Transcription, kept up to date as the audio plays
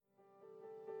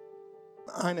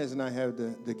Inez and I have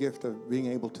the gift of being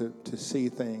able to see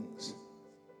things.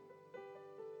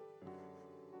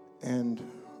 And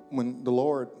when the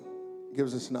Lord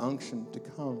gives us an unction to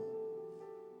come,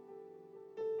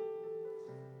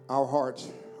 our hearts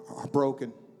are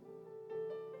broken.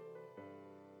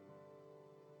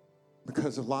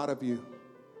 Because a lot of you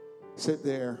sit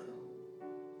there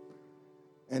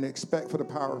and expect for the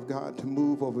power of God to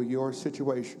move over your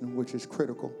situation, which is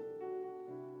critical.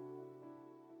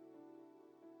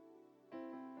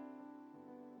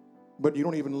 But you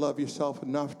don't even love yourself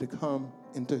enough to come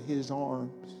into his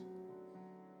arms.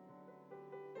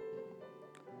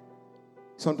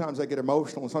 Sometimes I get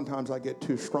emotional, sometimes I get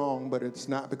too strong, but it's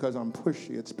not because I'm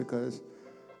pushy. It's because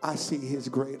I see his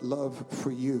great love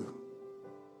for you.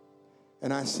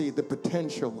 And I see the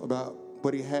potential about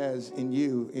what he has in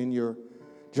you, in your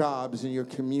jobs, in your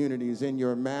communities, in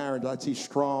your marriage. I see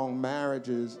strong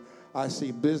marriages. I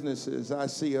see businesses. I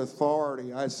see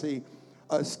authority. I see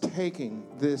us taking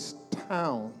this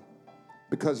town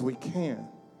because we can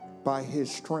by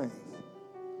his strength.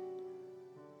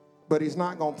 But he's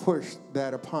not going to push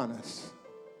that upon us.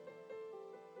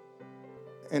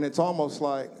 And it's almost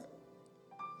like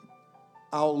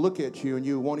I'll look at you and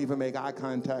you won't even make eye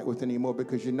contact with anymore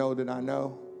because you know that I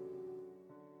know.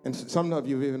 And some of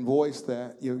you have even voiced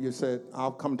that. You said,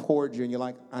 I'll come towards you, and you're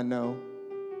like, I know.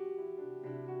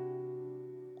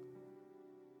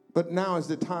 But now is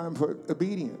the time for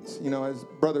obedience. You know, as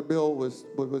Brother Bill was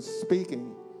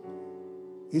speaking,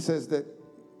 he says that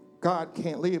God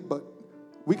can't leave, but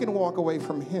we can walk away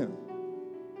from him.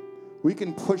 We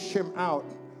can push him out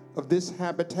of this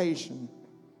habitation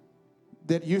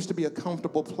that used to be a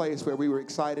comfortable place where we were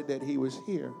excited that he was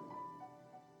here.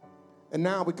 And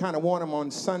now we kind of want him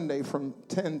on Sunday from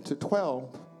 10 to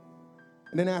 12.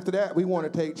 And then after that, we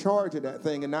want to take charge of that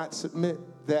thing and not submit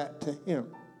that to him.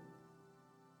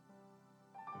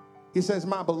 He says,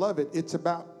 my beloved, it's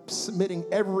about submitting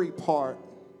every part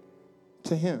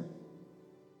to him.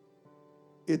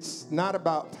 It's not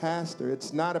about pastor.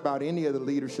 It's not about any of the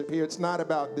leadership here. It's not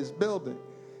about this building.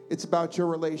 It's about your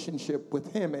relationship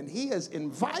with him. And he has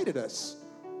invited us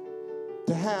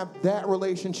to have that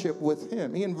relationship with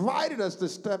him. He invited us to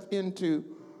step into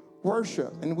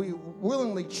worship, and we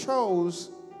willingly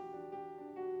chose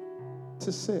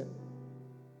to sit.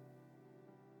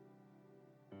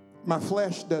 My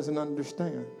flesh doesn't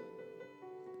understand,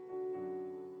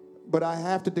 but I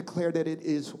have to declare that it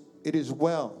is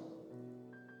well.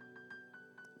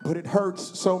 But it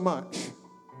hurts so much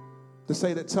to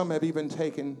say that some have even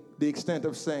taken the extent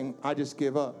of saying, I just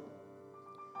give up.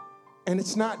 And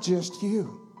it's not just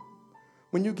you.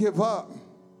 When you give up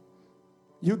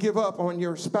on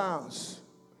your spouse.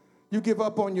 You give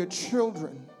up on your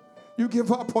children. You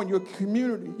give up on your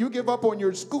community. You give up on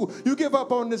your school. You give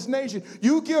up on this nation.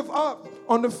 You give up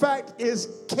on the fact is,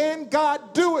 can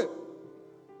God do it?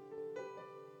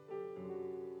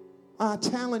 I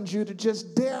challenge you to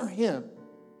just dare him.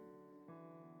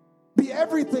 Be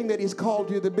everything that he's called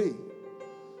you to be.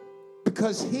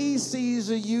 Because he sees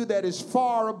a you that is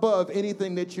far above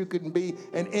anything that you can be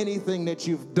and anything that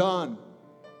you've done.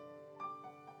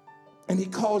 And he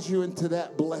calls you into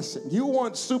that blessing. You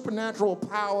want supernatural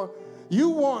power. You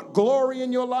want glory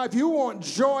in your life. You want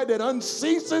joy that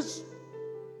unceases.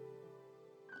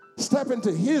 Step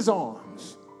into his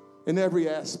arms in every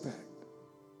aspect.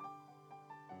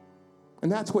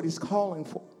 And that's what he's calling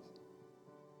for.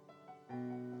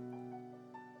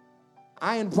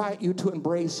 I invite you to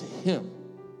embrace him.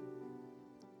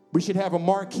 We should have a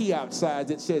marquee outside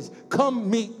that says, come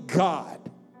meet God.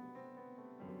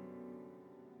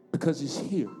 Because he's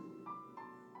here.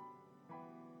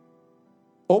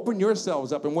 Open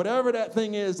yourselves up, and whatever that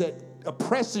thing is that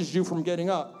oppresses you from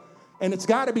getting up, and it's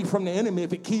got to be from the enemy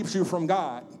if it keeps you from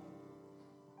God.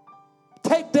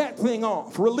 Take that thing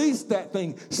off. Release that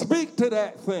thing. Speak to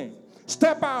that thing.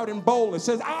 Step out in boldness.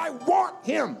 Says, I want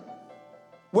him.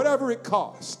 Whatever it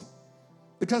costs.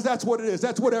 Because that's what it is.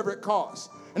 That's whatever it costs.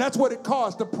 And that's what it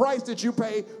costs. The price that you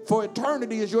pay for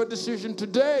eternity is your decision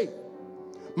today.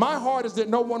 My heart is that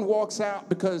no one walks out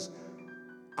because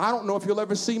I don't know if you'll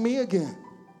ever see me again.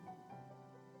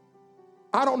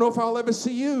 I don't know if I'll ever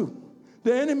see you.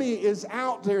 The enemy is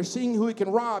out there seeing who he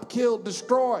can rob, kill,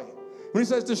 destroy. When he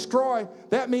says destroy,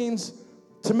 that means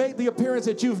to make the appearance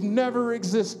that you've never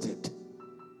existed.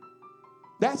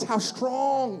 That's how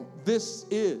strong this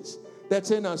is that's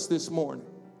in us this morning.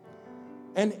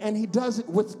 And he does it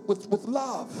with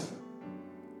love.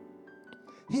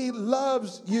 He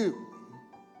loves you.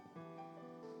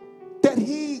 That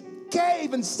he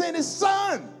gave and sent his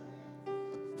son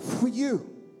for you.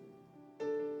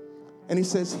 And he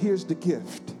says, here's the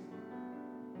gift.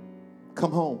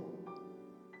 come home.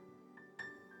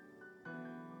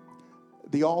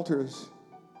 The altars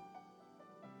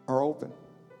are open.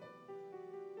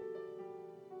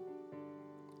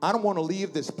 I don't want to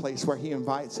leave this place where he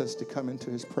invites us to come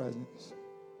into his presence.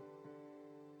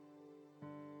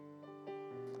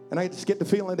 And I just get the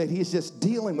feeling that he's just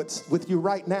dealing with you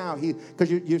right now.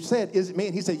 Because you said, is it me?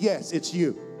 And he said, yes, it's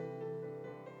you.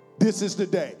 This is the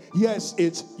day. Yes,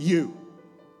 it's you.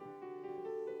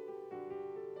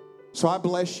 So I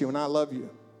bless you and I love you.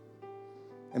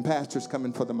 And Pastor's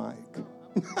coming for the mic.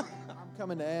 I'm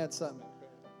coming to add something.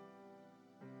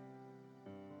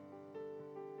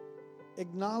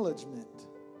 Acknowledgement.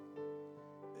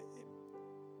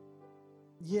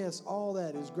 Yes, all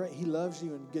that is great. He loves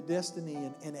you and good destiny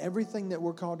and everything that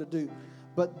we're called to do.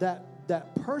 But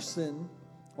that person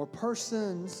or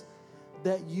persons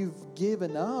that you've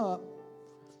given up,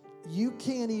 you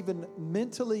can't even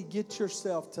mentally get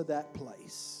yourself to that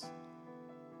place.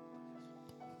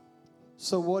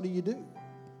 So what do?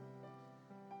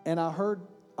 And I heard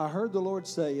the Lord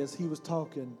say as he was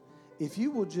talking, if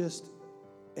you will just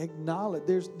acknowledge,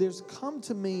 there's come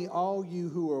to me all you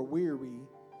who are weary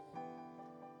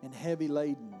and heavy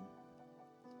laden.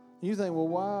 You think, well,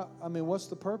 why? I mean, what's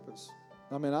the purpose?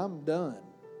 I mean, I'm done.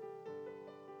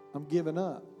 I'm giving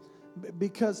up.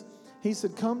 Because he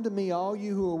said, come to me, all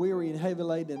you who are weary and heavy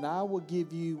laden, and I will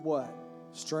give you what?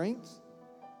 Strength?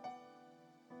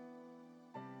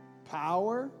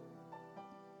 Power?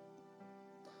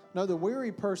 No, the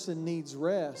weary person needs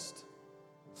rest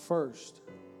first.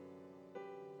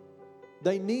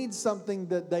 They need something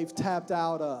that they've tapped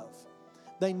out of.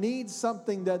 They need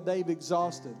something that they've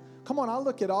exhausted. Come on, I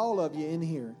look at all of you in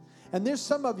here. And there's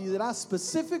some of you that I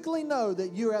specifically know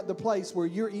that you're at the place where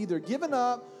you're either giving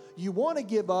up, you want to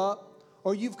give up,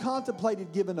 or you've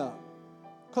contemplated giving up.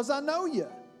 Because I know you.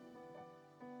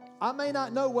 I may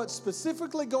not know what's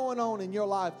specifically going on in your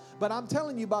life, but I'm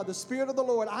telling you by the Spirit of the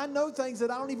Lord, I know things that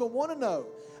I don't even want to know.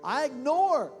 I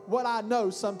ignore what I know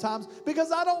sometimes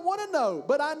because I don't want to know,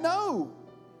 but I know.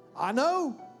 I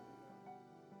know.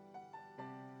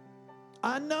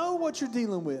 I know what you're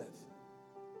dealing with.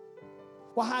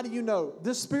 Well, how do you know?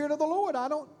 The Spirit of the Lord.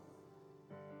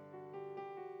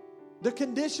 The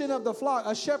condition of the flock.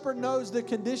 A shepherd knows the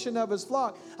condition of his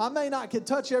flock. I may not can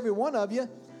touch every one of you,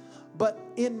 but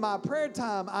in my prayer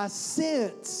time, I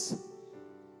sense.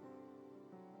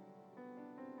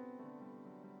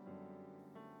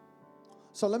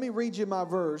 So let me read you my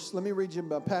verse. Let me read you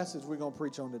my passage we're going to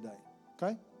preach on today.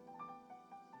 Okay?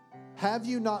 Have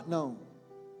you not known?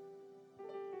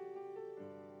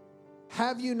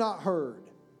 Have you not heard?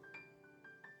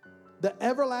 The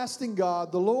everlasting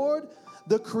God, the Lord,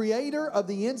 the creator of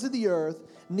the ends of the earth,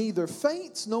 neither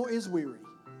faints nor is weary.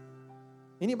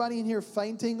 Anybody in here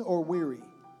fainting or weary?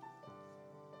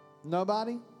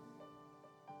 Nobody?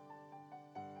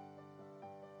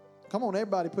 Come on,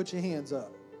 everybody, put your hands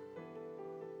up.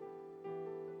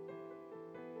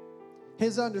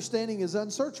 His understanding is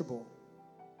unsearchable.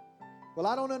 Well,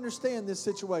 I don't understand this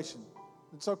situation.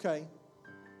 It's okay.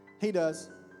 He does.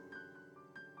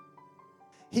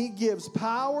 He gives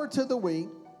power to the weak,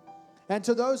 and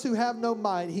to those who have no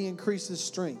might, he increases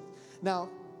strength. Now,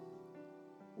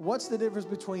 what's the difference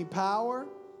between power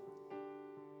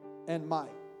and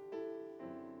might?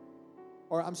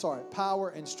 Or, I'm sorry, power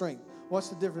and strength. What's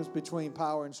the difference between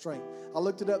power and strength? I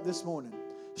looked it up this morning.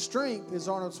 Strength is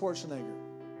Arnold Schwarzenegger.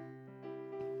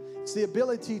 It's the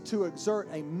ability to exert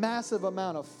a massive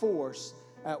amount of force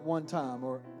at one time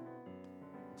or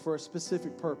for a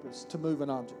specific purpose to move an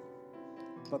object.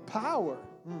 But power,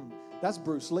 that's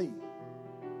Bruce Lee.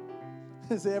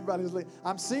 See, everybody's like,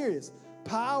 I'm serious.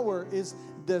 Power is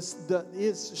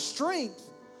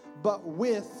strength, but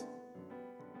with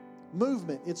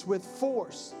movement. It's with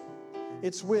force.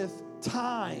 It's with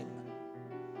time.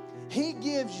 He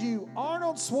gives you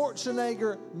Arnold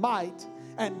Schwarzenegger might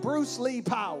and Bruce Lee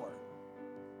power.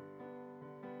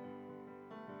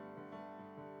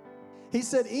 He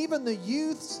said, even the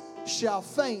youths shall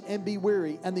faint and be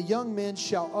weary, and the young men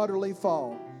shall utterly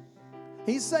fall.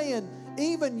 He's saying,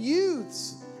 even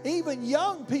youths, even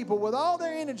young people with all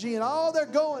their energy and all their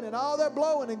going and all their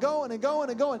blowing and going and going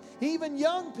and going, even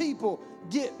young people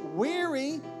get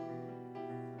weary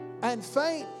and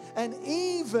faint, and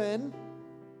even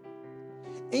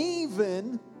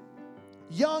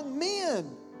young men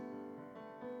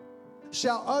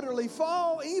shall utterly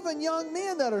fall. Even young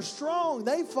men that are strong,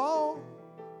 they fall.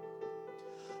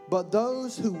 But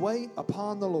those who wait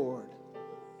upon the Lord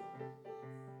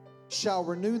shall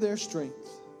renew their strength.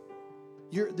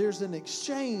 There's an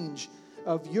exchange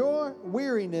of your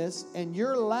weariness and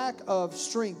your lack of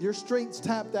strength. Your strength's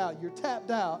tapped out. You're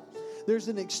tapped out. There's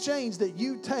an exchange that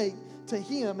you take to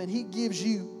Him, and He gives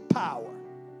you power.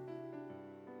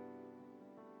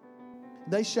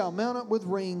 They shall mount up with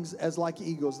wings as like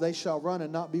eagles. They shall run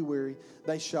and not be weary.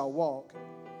 They shall walk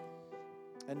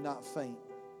and not faint.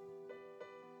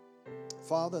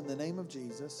 Father, in the name of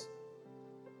Jesus,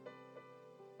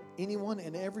 anyone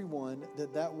and everyone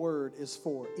that word is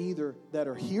for, either that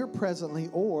are here presently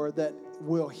or that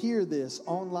will hear this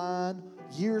online,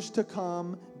 years to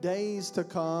come, days to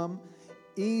come,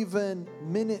 even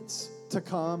minutes to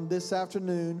come this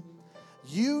afternoon,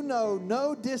 you know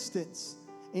no distance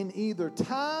in either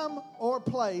time or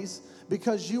place,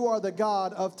 because you are the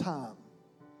God of time.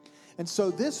 And so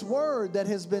this word that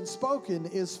has been spoken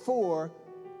is for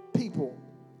people,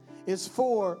 is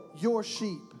for your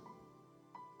sheep.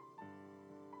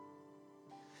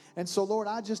 And so, Lord,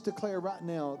 I just declare right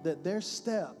now that their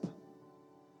step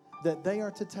that they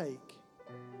are to take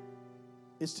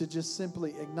is to just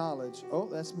simply acknowledge, oh,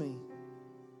 that's me.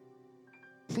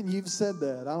 And you've said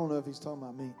that. I don't know if He's talking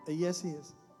about me. Yes, He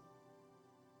is.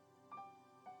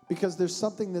 Because there's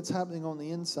something that's happening on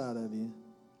the inside of you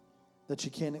that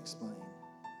you can't explain.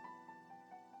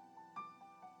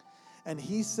 And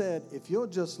He said, if you'll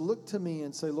just look to me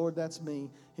and say, Lord, that's me,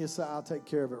 He'll say, I'll take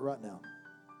care of it right now.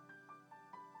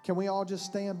 Can we all just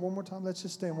stand one more time? Let's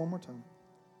just stand one more time.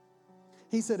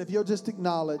 He said, if you'll just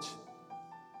acknowledge,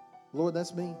 Lord,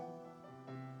 that's me.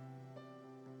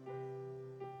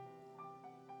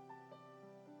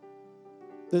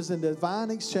 There's a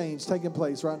divine exchange taking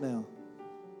place right now.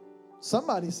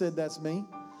 Somebody said, that's me.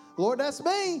 Lord, that's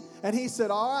me. And He said,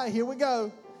 all right, here we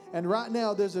go. And right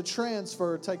now there's a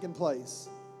transfer taking place.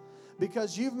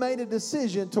 Because you've made a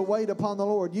decision to wait upon the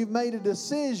Lord. You've made a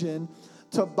decision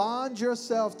to bond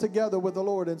yourself together with the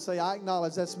Lord and say, I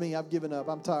acknowledge that's me. I've given up.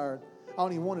 I'm tired. I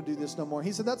don't even want to do this no more.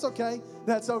 He said, that's okay.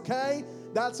 That's okay.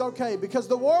 That's okay. Because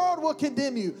the world will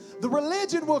condemn you. The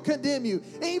religion will condemn you.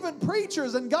 Even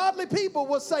preachers and godly people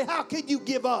will say, how can you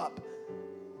give up?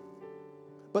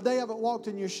 But they haven't walked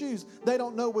in your shoes. They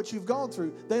don't know what you've gone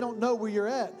through. They don't know where you're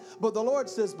at. But the Lord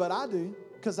says, but I do,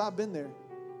 because I've been there.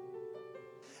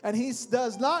 And He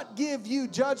does not give you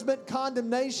judgment,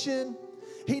 condemnation.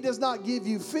 He does not give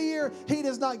you fear. He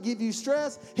does not give you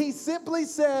stress. He simply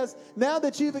says, now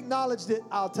that you've acknowledged it,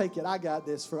 I'll take it. I got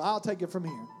this. I'll take it from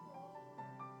here.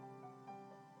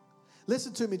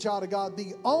 Listen to me, child of God.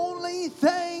 The only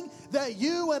thing that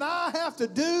you and I have to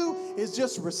do is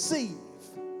just receive.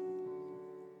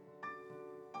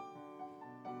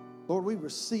 Lord, we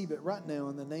receive it right now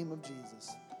in the name of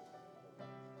Jesus.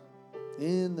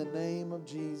 In the name of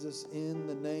Jesus, in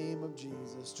the name of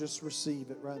Jesus. Just receive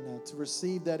it right now. To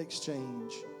receive that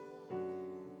exchange.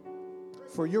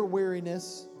 For your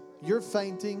weariness, your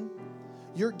fainting,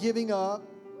 your giving up.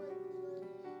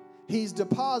 He's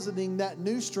depositing that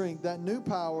new strength, that new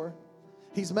power.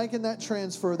 He's making that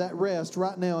transfer, that rest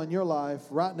right now in your life,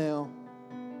 right now,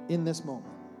 in this moment.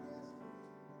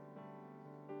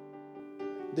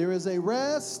 There is a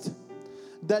rest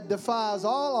that defies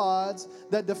all odds,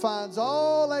 that defies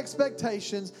all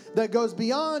expectations, that goes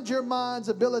beyond your mind's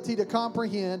ability to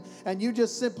comprehend, and you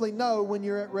just simply know when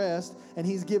you're at rest, and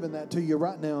He's given that to you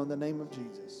right now in the name of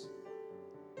Jesus.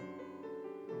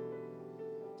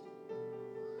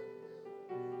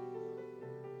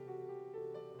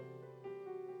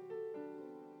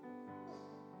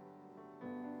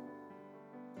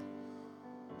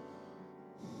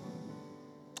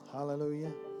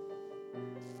 Hallelujah.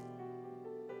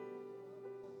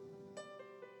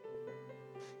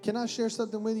 Can I share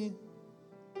something with you?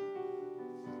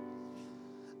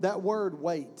 That word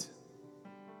wait.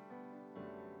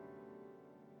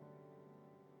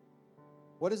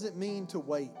 What does it mean to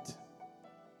wait?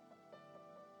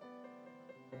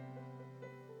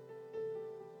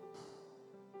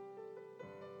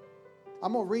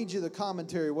 I'm going to read you the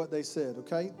commentary, what they said,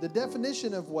 okay? The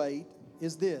definition of wait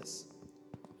is this.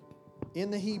 In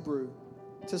the Hebrew,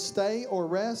 to stay or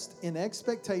rest in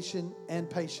expectation and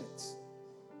patience.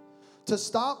 To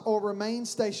stop or remain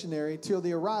stationary till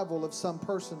the arrival of some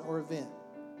person or event.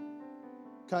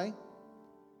 Okay?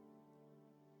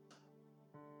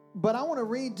 But I want to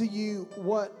read to you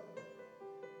what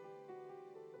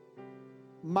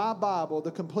my Bible,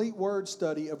 the complete word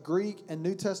study of Greek and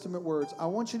New Testament words, I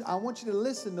want you to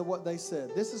listen to what they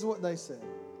said. This is what they said.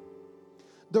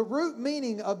 The root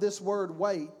meaning of this word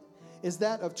wait is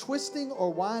that of twisting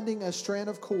or winding a strand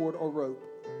of cord or rope.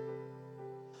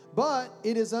 But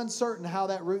it is uncertain how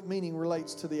that root meaning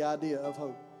relates to the idea of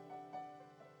hope.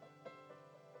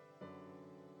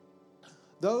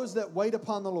 Those that wait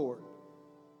upon the Lord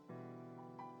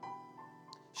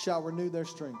shall renew their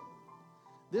strength.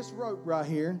 This rope right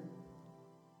here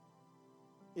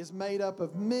is made up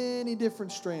of many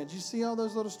different strands. You see all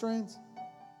those little strands?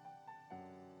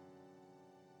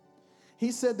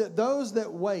 He said that those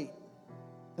that wait,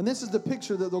 and this is the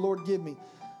picture that the Lord gave me.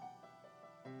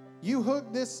 You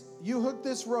hook this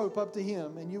rope up to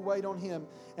him and you wait on him.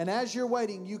 And as you're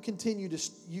waiting, you continue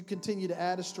to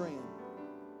add a strand.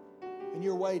 And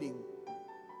you're waiting.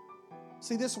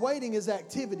 See, this waiting is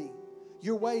activity.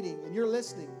 You're waiting and you're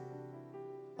listening.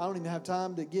 I don't even have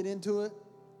time to get into it.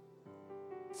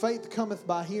 Faith cometh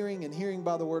by hearing, and hearing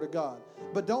by the word of God.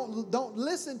 But don't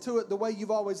listen to it the way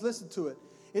you've always listened to it.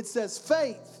 It says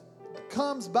faith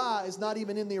comes by is not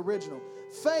even in the original.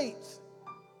 Faith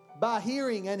by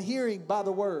hearing, and hearing by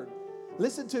the word.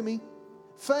 Listen to me.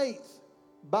 Faith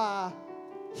by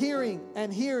hearing,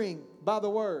 and hearing by the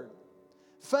word.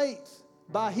 Faith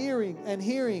by hearing, and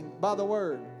hearing by the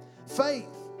word. Faith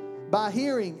by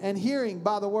hearing, and hearing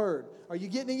by the word. Are you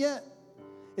getting it yet?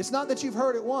 It's not that you've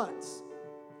heard it once.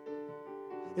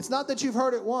 It's not that you've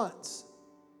heard it once.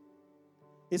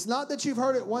 It's not that you've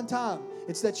heard it one time.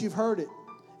 It's that you've heard it,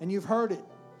 and you've heard it,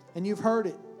 and you've heard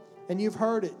it, and you've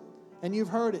heard it, and you've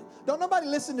heard it. Don't nobody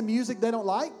listen to music they don't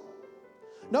like.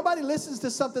 Nobody listens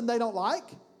to something they don't like.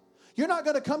 You're not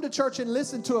going to come to church and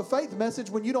listen to a faith message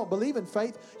when you don't believe in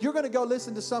faith. You're going to go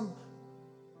listen to some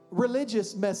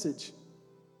religious message.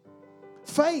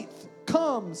 Faith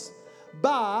comes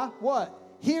by what?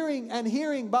 Hearing, and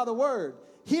hearing by the word.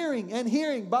 Hearing and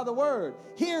hearing by the word.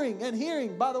 Hearing and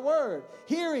hearing by the word.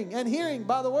 Hearing and hearing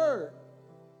by the word.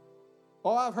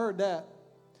 Oh, I've heard that.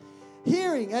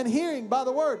 Hearing and hearing by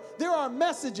the word. There are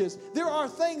messages. There are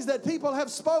things that people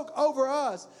have spoke over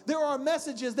us. There are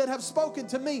messages that have spoken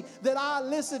to me that I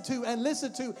listen to and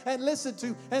listen to and listen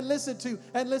to and listen to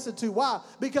and listen to. Why?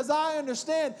 Because I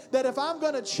understand that if I'm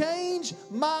going to change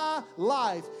my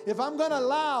life, if I'm going to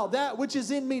allow that which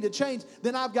is in me to change,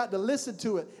 then I've got to listen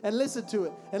to it and listen to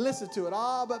it and listen to it.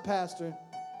 Oh, but Pastor,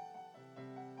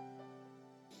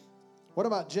 what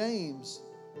about James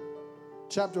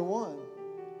chapter 1?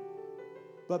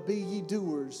 But be ye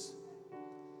doers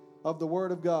of the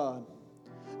word of God.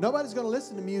 Nobody's going to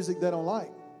listen to music they don't like.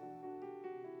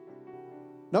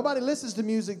 Nobody listens to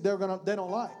music they don't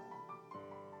like.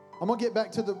 I'm going to get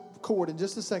back to the chord in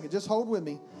just a second. Just hold with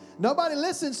me. Nobody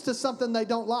listens to something they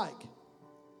don't like.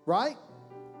 Right?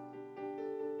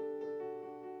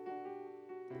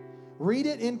 Read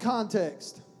it in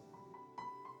context.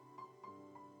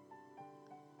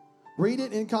 Read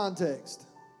it in context.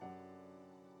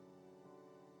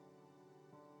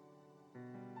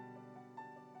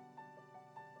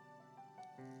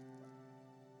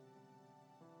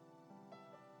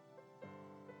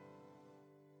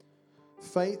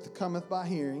 Faith cometh by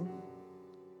hearing,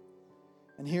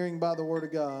 and hearing by the word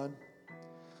of God.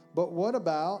 But what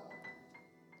about,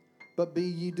 but be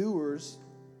ye doers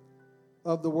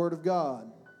of the word of God,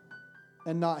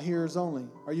 and not hearers only?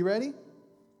 Are you ready?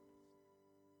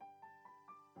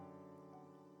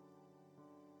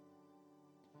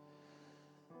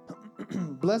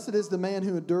 Blessed is the man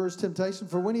who endures temptation,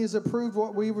 for when he has approved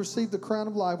what we receive the crown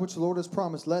of life which the Lord has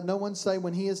promised. Let no one say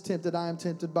when he is tempted, I am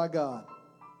tempted by God.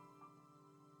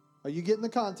 Are you getting the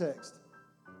context?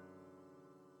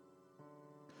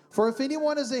 For if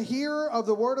anyone is a hearer of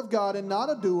the word of God and not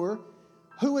a doer,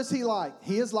 who is he like?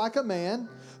 He is like a man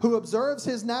who observes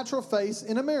his natural face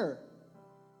in a mirror.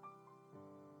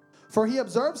 For he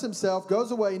observes himself,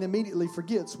 goes away, and immediately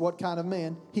forgets what kind of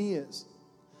man he is.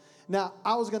 Now,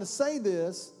 I was going to say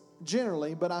this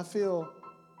generally, but I feel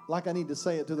like I need to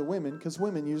say it to the women because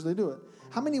women usually do it.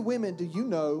 How many women do you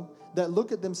know that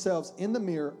look at themselves in the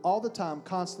mirror all the time,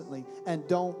 constantly, and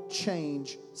don't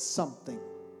change something?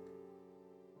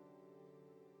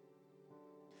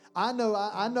 I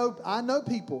know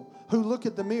people who look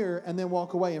at the mirror and then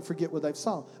walk away and forget what they've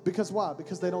saw. Because why?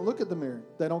 Because they don't look at the mirror.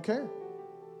 They don't care.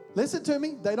 Listen to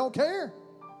me. They don't care.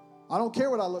 I don't care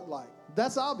what I look like.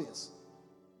 That's obvious.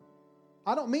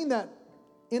 I don't mean that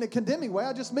in a condemning way.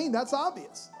 I just mean that's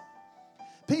obvious.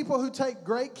 People who take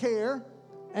great care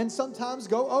and sometimes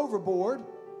go overboard,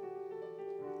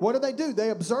 what do? They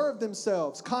observe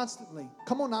themselves constantly.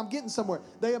 Come on, I'm getting somewhere.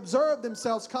 They observe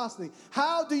themselves constantly.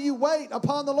 How do you wait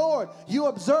upon the Lord? You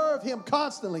observe him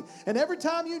constantly. And every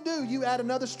time you do, you add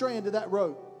another strand to that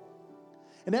rope.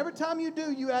 And every time you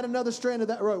do, you add another strand to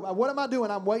that rope. What am I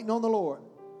doing? I'm waiting on the Lord.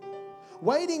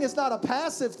 Waiting is not a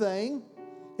passive thing.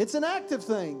 It's an active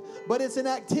thing, but it's an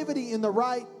activity in the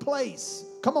right place.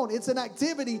 Come on, it's an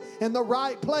activity in the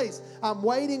right place. I'm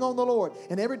waiting on the Lord.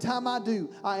 And every time I do,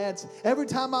 every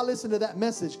time I listen to that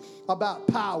message about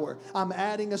power, I'm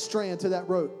adding a strand to that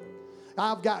rope.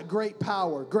 I've got great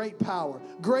power, great power.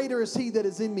 Greater is he that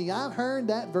is in me. I've heard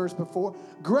that verse before.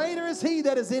 Greater is he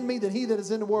that is in me than he that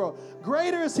is in the world.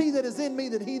 Greater is he that is in me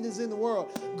than he that is in the world.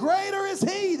 Greater is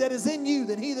he that is in you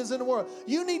than he that is in the world.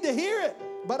 You need to hear it,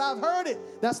 but I've heard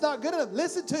it. That's not good enough.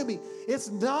 Listen to me.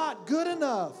 It's not good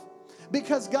enough.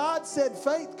 Because God said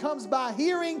faith comes by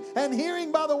hearing and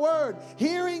hearing by the word.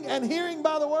 Hearing and hearing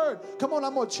by the word. Come on,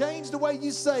 I'm going to change the way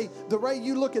you say, the way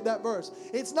you look at that verse.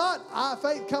 It's not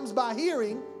faith comes by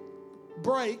hearing,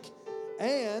 break,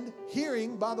 and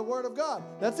hearing by the word of God.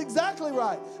 That's exactly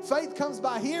right. Faith comes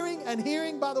by hearing and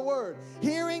hearing by the word.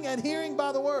 Hearing and hearing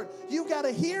by the word. You got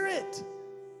to hear it.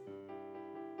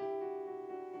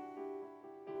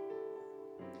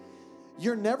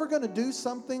 You're never going to do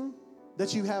something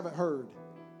that you haven't heard.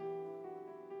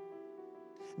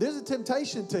 There's a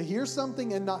temptation to hear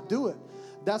something and not do it.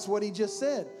 That's what he just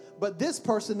said. But this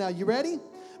person, now you ready?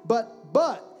 But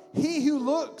he who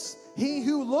looks,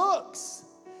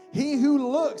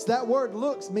 that word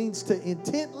looks means to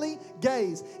intently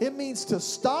gaze. It means to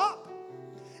stop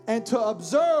and to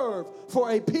observe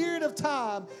for a period of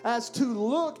time, as to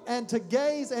look and to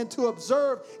gaze and to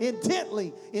observe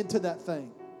intently into that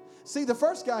thing. See, the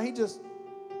first guy, he just,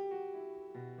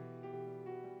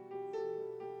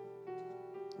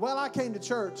 well, I came to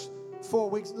church 4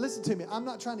 weeks. Listen to me. I'm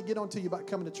not trying to get on to you about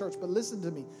coming to church, but listen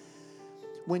to me.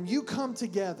 When you come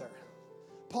together,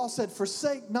 Paul said,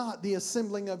 forsake not the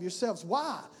assembling of yourselves.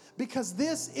 Why? Because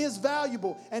this is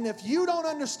valuable. And if you don't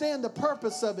understand the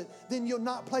purpose of it, then you'll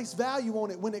not place value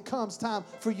on it when it comes time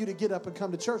for you to get up and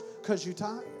come to church because you're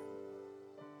tired.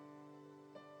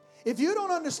 If you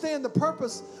don't understand the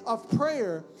purpose of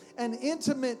prayer and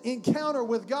intimate encounter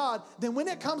with God, then when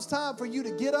it comes time for you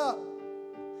to get up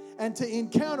and to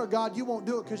encounter God, you won't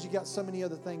do it because you got so many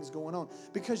other things going on.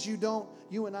 Because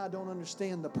you and I don't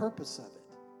understand the purpose of it.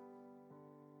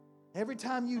 Every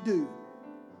time you do,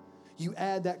 you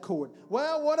add that chord.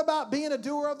 Well, what about being a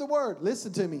doer of the word?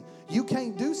 Listen to me. You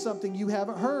can't do something you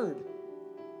haven't heard.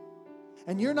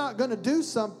 And you're not going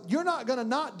to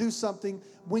not do something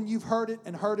when you've heard it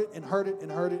and heard it and heard it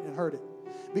and heard it and heard it.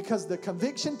 Because the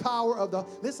conviction power of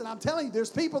listen, I'm telling you,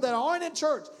 there's people that aren't in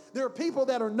church. There are people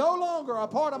that are no longer a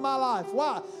part of my life.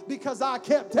 Why? Because I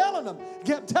kept telling them.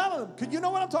 You know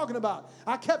what I'm talking about?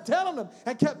 I kept telling them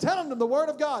and kept telling them the word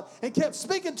of God and kept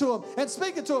speaking to them and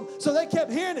speaking to them. So they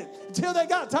kept hearing it until they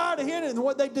got tired of hearing it, and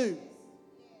what they do.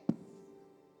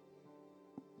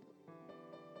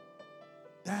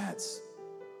 That's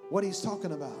what he's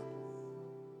talking about.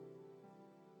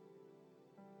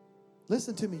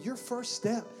 Listen to me. Your first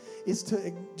step is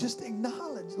to just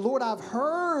acknowledge, Lord, I've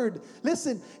heard.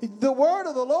 Listen, the word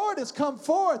of the Lord has come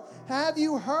forth. Have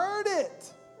you heard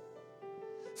it?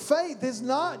 Faith is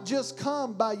not just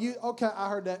come by you. Okay, I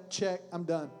heard that. Check. I'm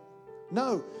done.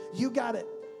 No, you got it.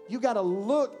 You got to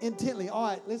look intently. All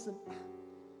right, listen.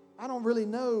 I don't really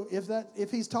know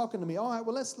if he's talking to me. All right,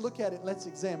 well, let's look at it. Let's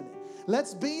examine it.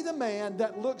 Let's be the man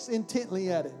that looks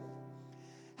intently at it.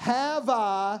 Have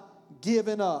I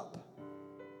given up?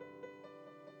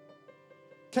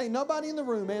 Okay, nobody in the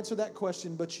room answer that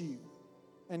question but you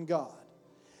and God.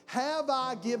 Have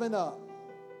I given up?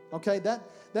 Okay,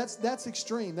 that's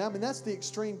extreme. I mean, that's the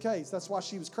extreme case. That's why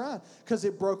she was crying, because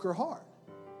it broke her heart.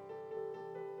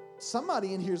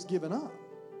 Somebody in here is given up.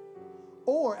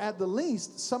 Or at the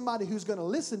least, somebody who's going to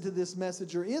listen to this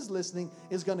message or is listening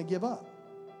is going to give up.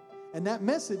 And that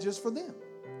message is for them.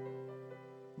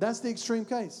 That's the extreme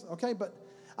case. Okay, but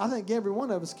I think every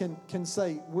one of us can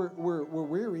say we're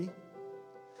weary.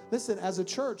 Listen, as a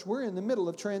church, we're in the middle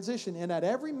of transition. And at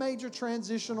every major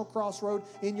transitional crossroad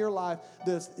in your life,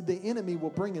 the enemy will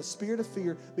bring a spirit of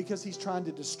fear because he's trying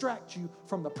to distract you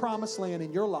from the promised land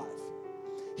in your life.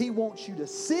 He wants you to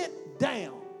sit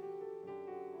down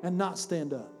and not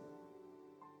stand up.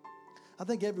 I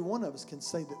think every one of us can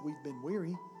say that we've been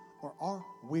weary or are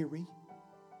weary.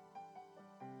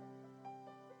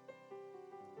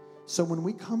 So when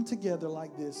we come together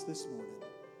like this morning,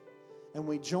 and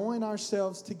we join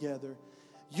ourselves together,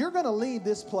 you're going to leave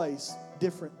this place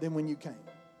different than when you came.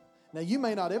 Now, you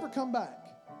may not ever come back,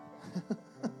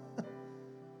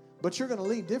 but you're going to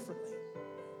leave differently.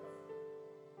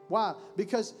 Why?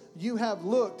 Because you have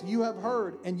looked, you have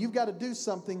heard, and you've got to do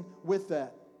something with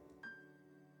that.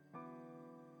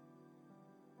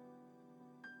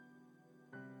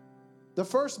 The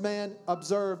first man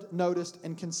observed, noticed,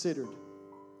 and considered.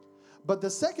 But the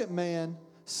second man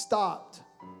stopped,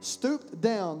 stooped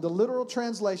down. The literal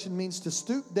translation means to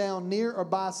stoop down near or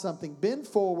by something, bend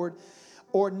forward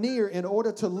or near in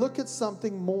order to look at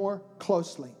something more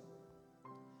closely.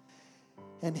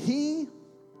 And he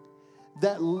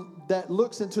that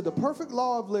looks into the perfect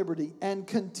law of liberty and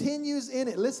continues in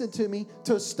it. Listen to me.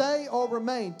 To stay or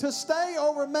remain. To stay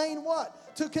or remain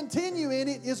what? To continue in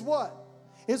it is what?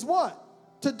 Is what?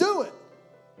 To do it.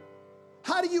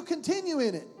 How do you continue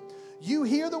in it? You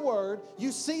hear the word,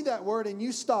 you see that word, and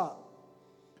you stop.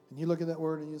 And you look at that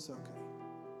word and you say, okay,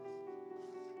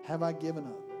 have I given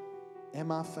up?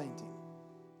 Am I fainting?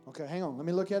 Okay, hang on. Let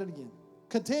me look at it again.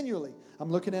 Continually,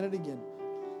 I'm looking at it again.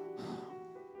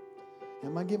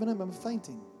 Am I giving up? Am I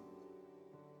fainting?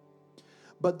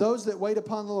 But those that wait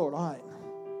upon the Lord, all right,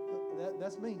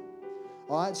 that's me.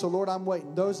 All right, so Lord, I'm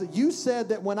waiting. Those that you said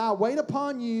that when I wait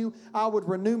upon you, I would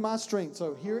renew my strength.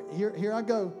 So here I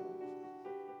go.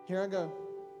 Here I go.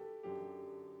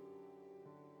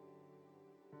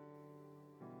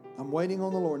 I'm waiting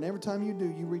on the Lord. And every time you do,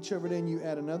 you reach over there and you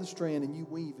add another strand and you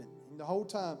weave it. And the whole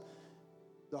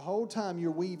time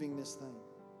you're weaving this thing.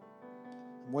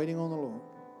 I'm waiting on the Lord.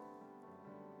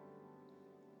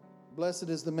 Blessed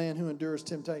is the man who endures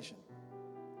temptation.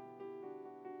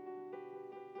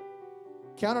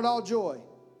 Count it all joy.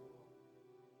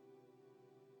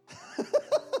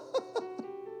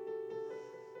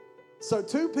 So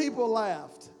 2 people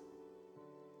laughed.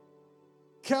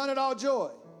 Count it all joy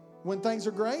when things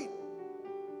are great.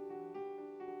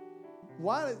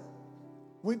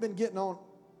 We've been getting on,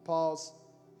 pause.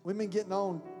 We've been getting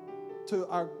on to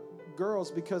our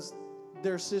girls because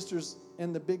they're sisters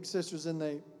and the big sisters, and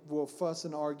they will fuss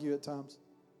and argue at times.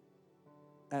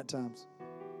 At times.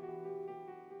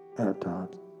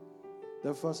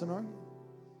 They'll fuss and argue.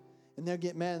 And they'll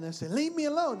get mad and they'll say, leave me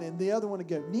alone. And the other one will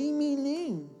go, leave me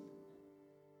alone.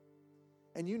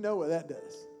 And you know what that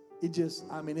does.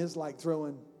 It's like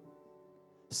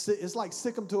it's like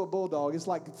sick 'em to a bulldog. It's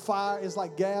like fire. It's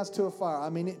like gas to a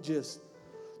fire.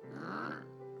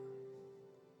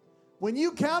 When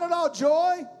you count it all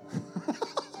joy,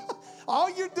 all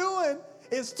you're doing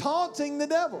is taunting the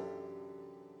devil.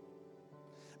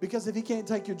 Because if he can't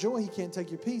take your joy, he can't take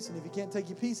your peace. And if he can't take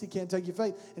your peace, he can't take your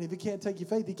faith. And if he can't take your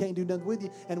faith, he can't do nothing with you.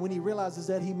 And when he realizes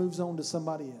that, he moves on to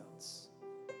somebody else.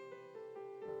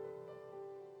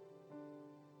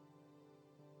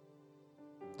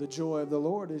 The joy of the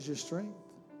Lord is your strength.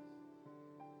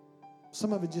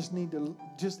 Some of it just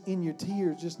in your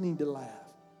tears, just need to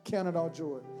laugh. Count it all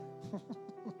joy.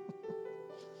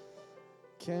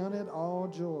 Count it all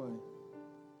joy.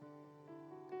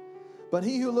 But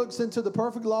he who looks into the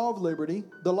perfect law of liberty,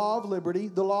 the law of liberty,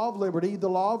 the law of liberty, the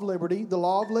law of liberty, the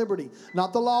law of liberty,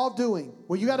 not the law of doing.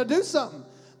 Well, you got to do something.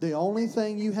 The only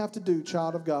thing you have to do,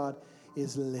 child of God,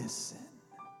 is listen.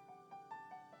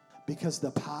 Because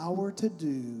the power to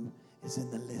do is in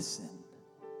the listen.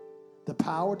 The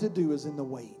power to do is in the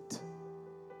wait.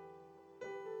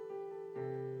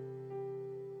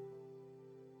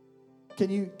 Can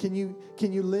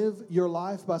you live your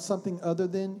life by something other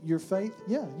than your faith?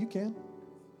 Yeah, you can.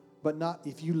 But not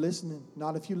if you listening.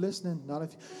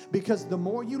 Because the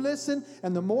more you listen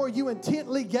and the more you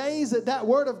intently gaze at that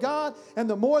word of God and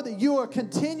the more that you are a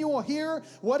continual hearer,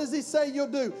 what does he say you'll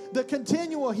do? The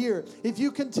continual hearer. If you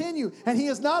continue, and he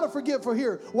is not a forgetful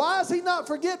hearer. Why is he not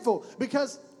forgetful?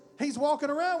 Because he's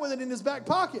walking around with it in his back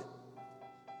pocket.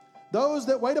 Those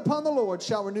that wait upon the Lord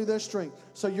shall renew their strength.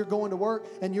 So you're going to work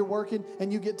and you're working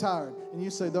and you get tired. And you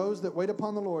say, those that wait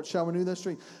upon the Lord shall renew their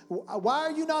strength. Why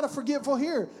are you not a forgetful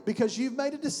hearer? Because you've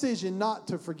made a decision not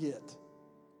to forget.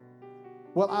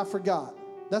 Well, I forgot.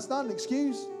 That's not an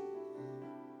excuse.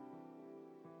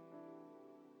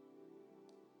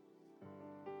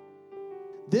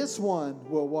 This one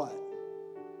will what?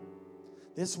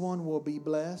 This one will be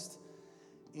blessed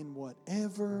in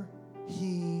whatever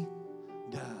he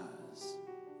does.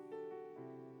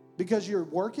 Because you're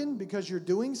working, because you're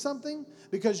doing something,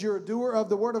 because you're a doer of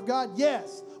the Word of God?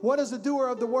 Yes. What is a doer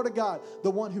of the Word of God? The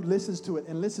one who listens to it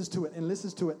and listens to it and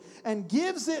listens to it and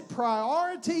gives it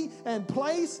priority and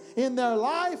place in their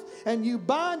life, and you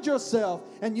bind yourself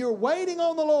and you're waiting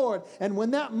on the Lord. And when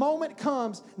that moment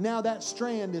comes, now that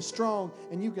strand is strong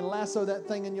and you can lasso that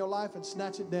thing in your life and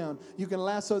snatch it down. You can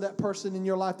lasso that person in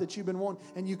your life that you've been wanting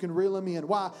and you can reel them in.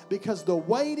 Why? Because the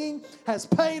waiting has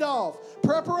paid off.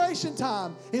 Preparation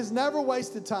time is never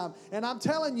wasted time. And I'm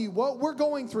telling you, what we're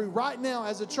going through right now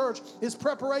as a church is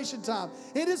preparation time.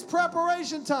 It is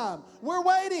preparation time. We're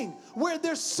waiting.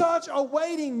 There's such a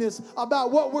waitingness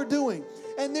about what we're doing.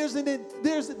 And there's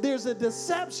a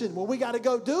deception. Well, we got to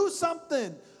go do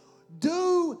something.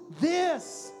 Do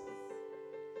this.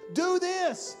 Do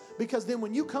this. Because then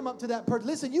when you come up to that person,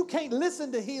 listen, you can't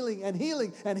listen to healing and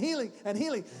healing and healing and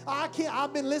healing.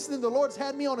 I've been listening. The Lord's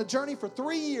had me on a journey for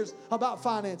 3 years about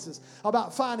finances,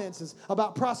 about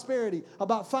prosperity,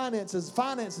 about finances.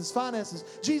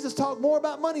 Jesus talked more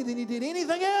about money than he did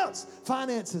anything else.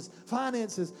 Finances.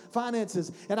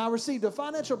 And I received a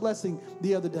financial blessing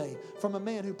the other day from a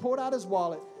man who pulled out his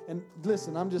wallet. And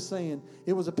listen, I'm just saying,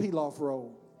 it was a peel-off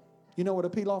roll. You know what a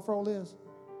peel-off roll is?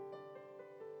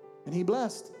 And he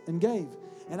blessed and gave.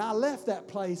 And I left that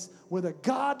place with a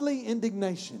godly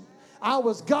indignation. I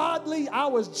was godly. I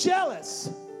was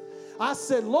jealous. I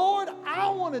said, Lord,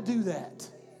 I want to do that.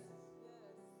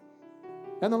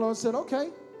 And the Lord said,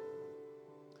 okay.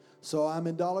 So I'm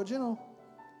in Dollar General.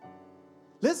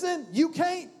 Listen, you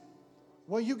can't.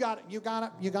 Well, you gotta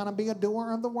be a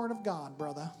doer of the Word of God,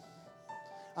 brother.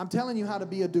 I'm telling you how to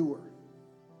be a doer.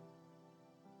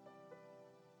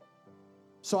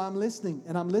 So I'm listening,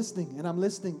 and I'm listening, and I'm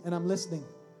listening, and I'm listening.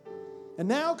 And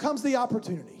now comes the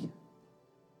opportunity.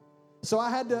 So I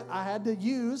had to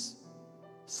use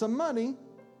some money,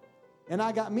 and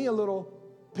I got me a little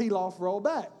peel-off roll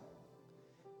back.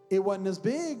 It wasn't as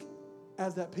big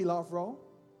as that peel-off roll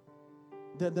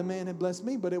that the man had blessed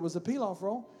me, but it was a peel-off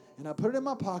roll, and I put it in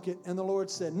my pocket, and the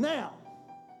Lord said, now,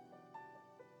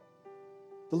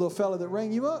 the little fella that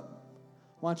rang you up,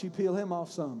 why don't you peel him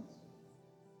off some?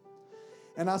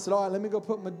 And I said, all right, let me go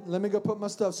put my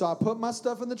stuff. So I put my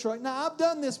stuff in the truck. Now, I've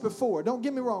done this before. Don't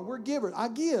get me wrong. We're givers. I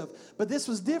give. But this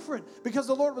was different because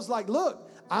the Lord was like, look,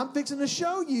 I'm fixing to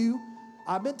show you.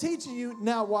 I've been teaching you.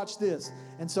 Now watch this.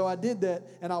 And so I did that.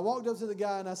 And I walked up to the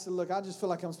guy and I said, look, I just feel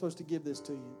like I'm supposed to give this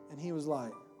to you. And he was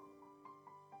like,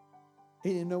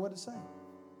 he didn't know what to say.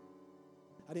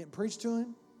 I didn't preach to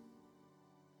him.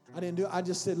 I didn't do it. I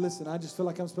just said, listen, I just feel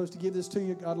like I'm supposed to give this to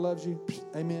you. God loves you.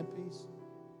 Amen. Peace.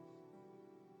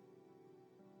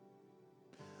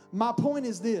 My point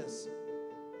is this.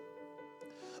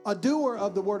 A doer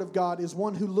of the Word of God is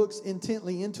one who looks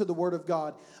intently into the Word of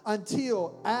God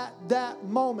until at that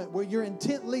moment where you're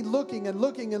intently looking and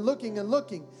looking and looking and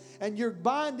looking, and you're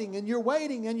binding and you're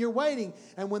waiting and you're waiting.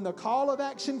 And when the call of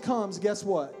action comes, guess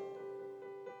what?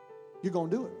 You're going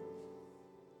to do it.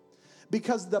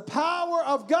 Because the power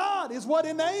of God is what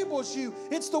enables you.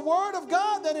 It's the Word of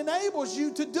God that enables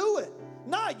you to do it.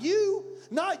 Not you,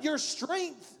 not your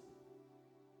strength.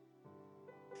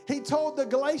 He told the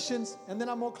Galatians, and then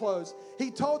I'm going to close.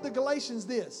 He told the Galatians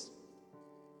this.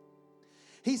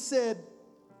 He said,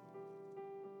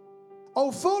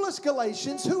 O foolish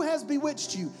Galatians, who has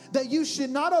bewitched you, that you should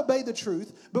not obey the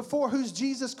truth, before whose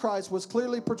Jesus Christ was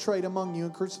clearly portrayed among you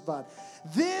and crucified.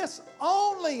 This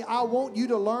only I want you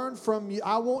to learn from you.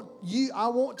 I want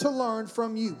to learn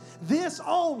from you. This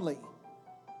only.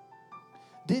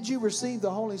 Did you receive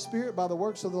the Holy Spirit by the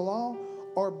works of the law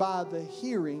or by the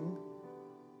hearing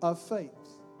of faith?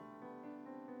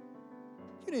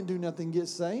 You didn't do nothing to get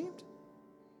saved.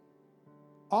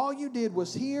 All you did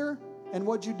was hear, and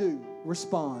what'd you do?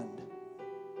 Respond.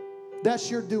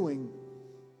 That's your doing.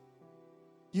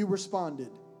 You responded.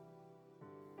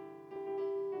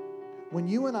 When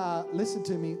you and I, listen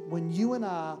to me, when you and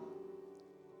I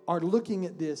are looking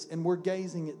at this and we're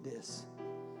gazing at this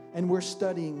and we're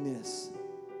studying this,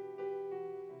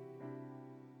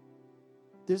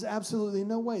 there's absolutely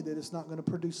no way that it's not going to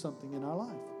produce something in our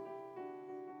life.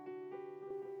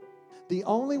 The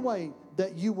only way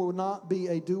that you will not be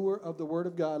a doer of the Word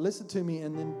of God, listen to me,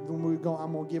 and then when we go,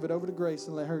 I'm going to give it over to Grace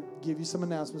and let her give you some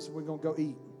announcements, and we're going to go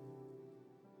eat.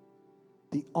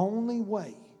 The only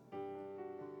way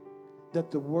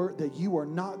that that you are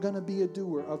not going to be a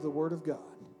doer of the Word of God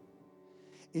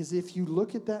is if you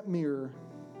look at that mirror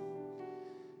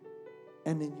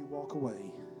and then you walk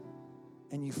away.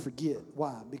 And you forget.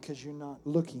 Why? Because you're not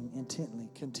looking intently,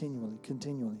 continually.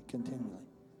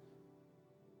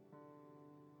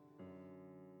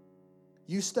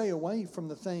 You stay away from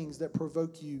the things that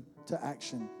provoke you to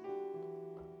action.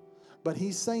 But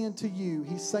he's saying to you,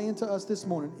 he's saying to us this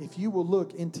morning, if you will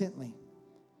look intently,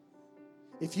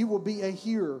 if you will be a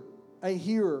hearer,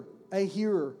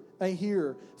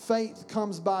 faith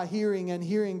comes by hearing, and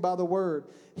hearing by the word.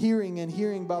 Hearing and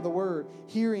hearing by the word.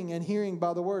 Hearing and hearing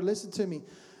by the word. Listen to me.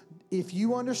 If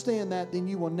you understand that, then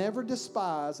you will never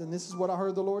despise, and this is what I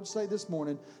heard the Lord say this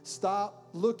morning, stop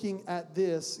looking at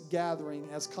this gathering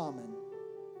as common.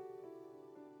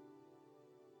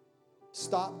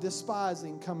 Stop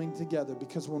despising coming together,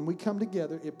 because when we come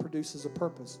together, it produces a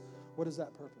purpose. What is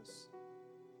that purpose?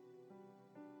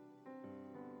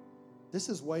 This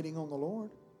is waiting on the Lord.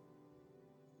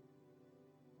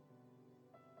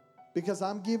 Because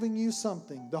I'm giving you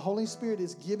something. The Holy Spirit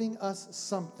is giving us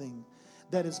something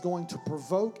that is going to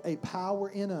provoke a power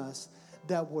in us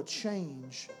that will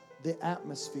change the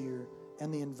atmosphere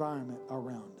and the environment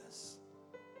around us.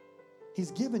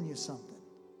 He's given you something.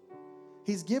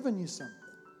 He's given you something.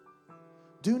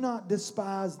 Do not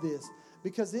despise this,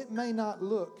 because it may not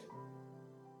look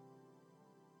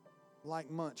like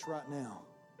much right now.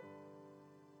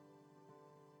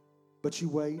 But you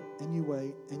wait and you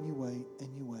wait and you wait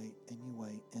and you wait and you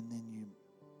wait, and then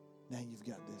now you've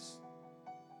got this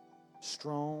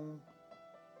strong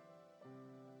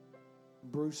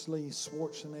Bruce Lee,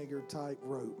 Schwarzenegger type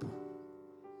rope.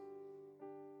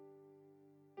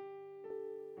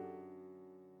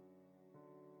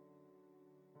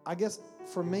 I guess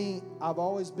for me, I've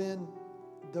always been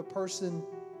the person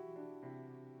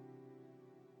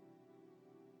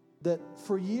that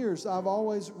for years I've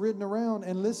always ridden around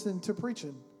and listened to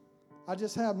preaching. I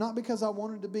just have, not because I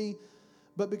wanted to be,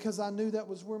 but because I knew that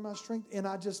was where my strength, and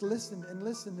I just listened and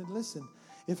listened and listened.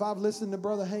 If I've listened to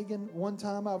Brother Hagin one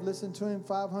time, I've listened to him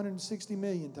 560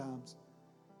 million times.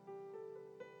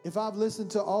 If I've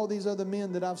listened to all these other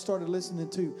men that I've started listening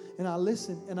to, and I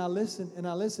listen and I listen and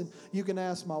I listen, you can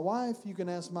ask my wife, you can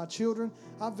ask my children.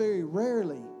 I very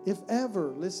rarely, if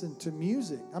ever, listen to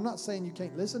music. I'm not saying you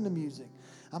can't listen to music.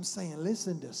 I'm saying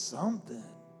listen to something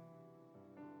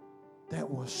that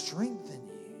will strengthen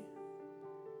you.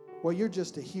 Well, you're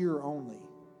just a hearer only.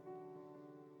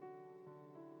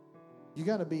 You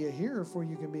got to be a hearer before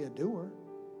you can be a doer.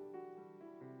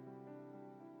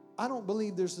 I don't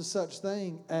believe there's a such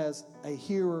thing as a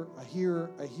hearer,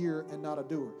 and not a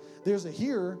doer. There's a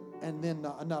hearer and then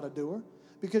not a doer,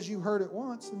 because you heard it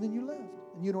once and then you left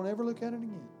and you don't ever look at it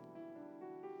again.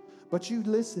 But you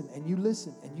listen and you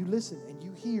listen and you listen and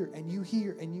you hear and you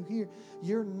hear and you hear.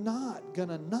 You're not going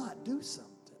to not do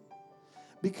something,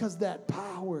 because that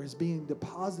power is being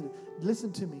deposited.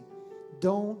 Listen to me.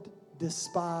 Don't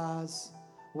despise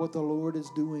what the Lord is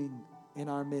doing in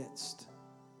our midst.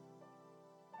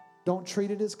 Don't treat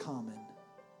it as common,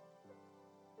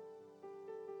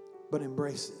 but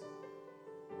embrace it.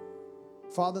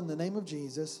 Father, in the name of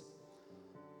Jesus,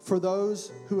 for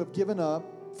those who have given up,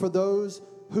 for those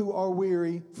who are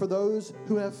weary, for those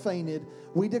who have fainted,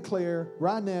 we declare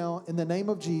right now in the name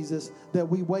of Jesus that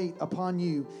we wait upon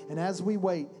you. And as we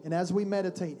wait, and as we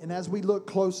meditate, and as we look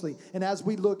closely, and as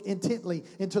we look intently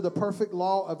into the perfect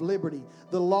law of liberty,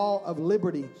 the law of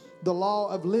liberty, the law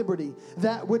of liberty,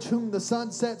 that which whom the Son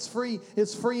sets free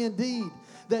is free indeed.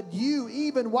 That you,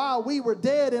 even while we were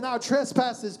dead in our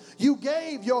trespasses, you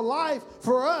gave your life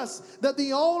for us. That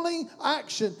the only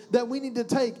action that we need to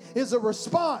take is a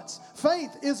response.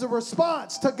 Faith is a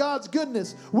response to God's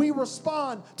goodness. We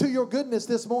respond to your goodness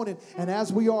this morning. And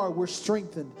as we are, we're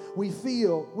strengthened. We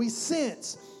feel, we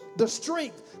sense the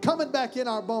strength coming back in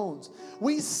our bones.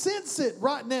 We sense it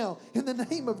right now in the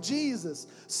name of Jesus.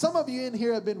 Some of you in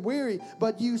here have been weary,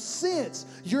 but you sense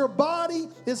your body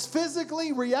is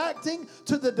physically reacting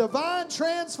to the divine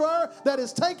transfer that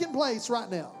is taking place right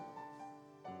now.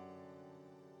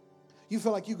 You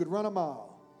feel like you could run a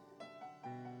mile.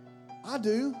 I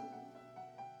do.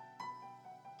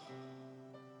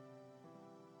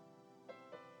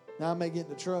 Now I may get in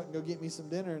the truck and go get me some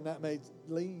dinner, and that may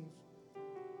leave.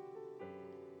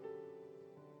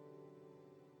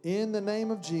 In the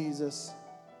name of Jesus,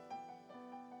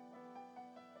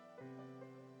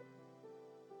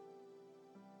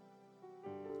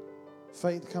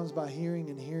 faith comes by hearing,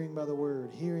 and hearing by the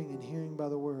word. Hearing and hearing by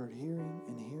the word. Hearing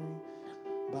and hearing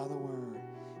by the word.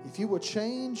 If you will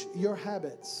change your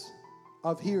habits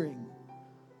of hearing,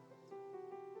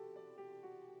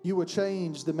 you will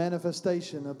change the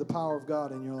manifestation of the power of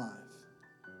God in your life.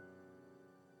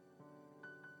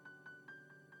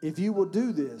 If you will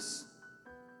do this,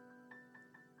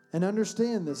 and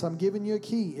understand this, I'm giving you a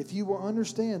key. If you will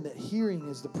understand that hearing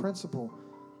is the principle,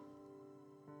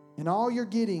 and all you're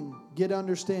getting, get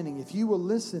understanding. If you will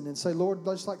listen and say, Lord,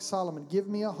 just like Solomon, give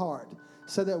me a heart.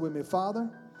 Say that with me. Father,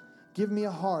 give me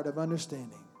a heart of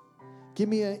understanding. Give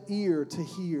me an ear to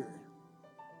hear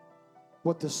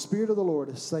what the Spirit of the Lord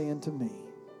is saying to me.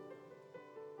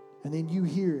 And then you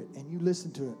hear it and you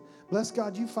listen to it. Bless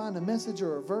God, you find a message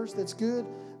or a verse that's good.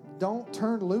 Don't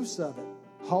turn loose of it.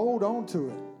 Hold on to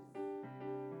it.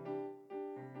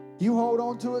 You hold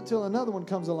on to it till another one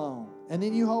comes along. And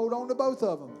then you hold on to both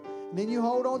of them. And then you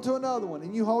hold on to another one.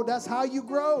 And you hold. That's how you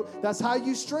grow. That's how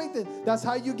you strengthen. That's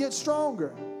how you get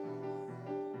stronger.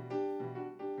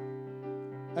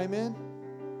 Amen.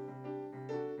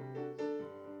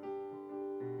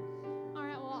 All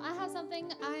right, well, I have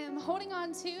something I am holding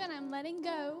on to and I'm letting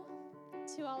go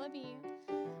to all of you.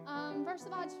 First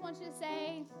of all, I just want you to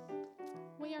say,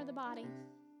 we are the body.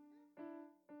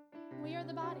 We are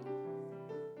the body.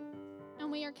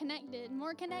 when we are connected,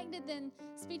 more connected than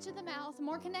speech of the mouth,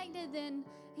 more connected than,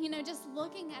 just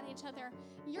looking at each other.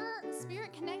 Your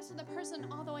spirit connects with a person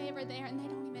all the way over there, and they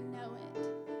don't even know it.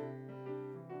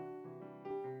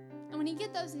 And when you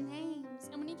get those names,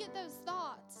 and when you get those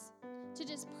thoughts to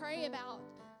just pray about,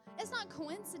 it's not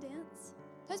coincidence.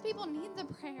 Those people need the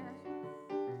prayer.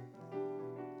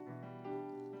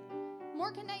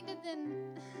 More connected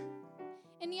than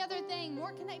any other thing,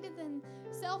 more connected than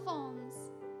cell phones.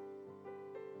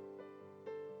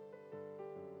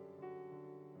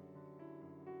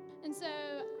 And so,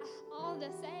 all to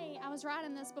say, I was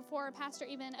writing this before Pastor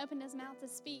even opened his mouth to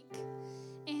speak.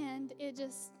 And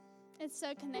it's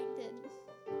so connected.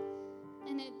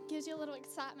 And it gives you a little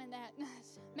excitement that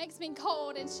makes me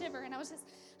cold and shiver. And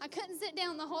I couldn't sit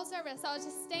down the whole service. I was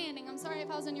just standing. I'm sorry if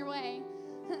I was in your way.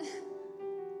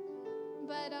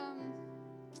 But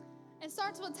it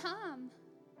starts with time.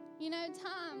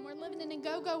 Time. We're living in a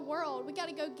go-go world. We got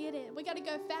to go get it. We got to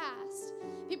go fast.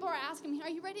 People are asking me, are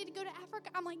you ready to go to Africa?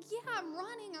 I'm like, yeah, I'm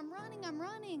running. I'm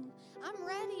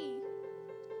ready.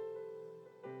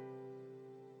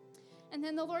 And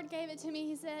then the Lord gave it to me.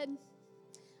 He said,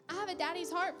 I have a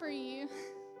daddy's heart for you.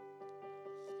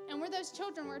 And we're those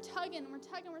children. We're tugging. We're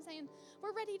saying,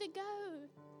 we're ready to go.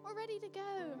 We're ready to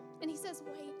go. And he says,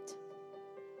 wait.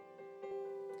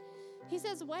 He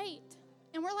says, wait.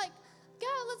 And we're like,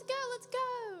 let's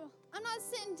go. I'm not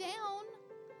sitting down.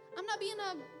 I'm not being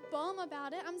a bum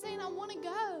about it. I'm saying I want to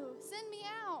go. Send me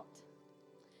out.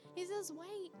 He says,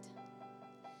 wait.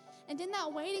 And in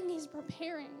that waiting, he's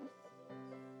preparing.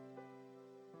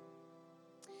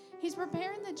 He's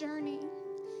preparing the journey.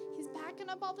 He's backing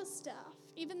up all the stuff,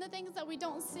 even the things that we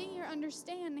don't see or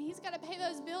understand. He's got to pay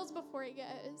those bills before he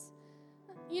goes.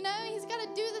 He's got to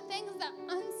do the things that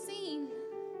are unseen.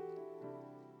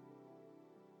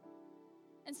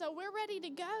 And so we're ready to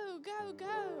go.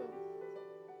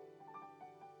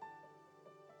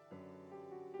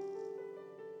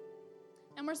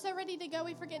 And we're so ready to go,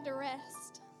 we forget to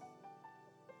rest.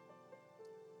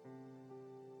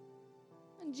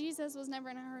 And Jesus was never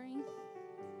in a hurry.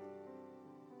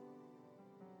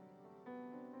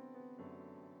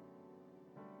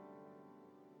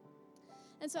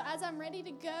 And so as I'm ready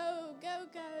to go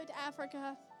to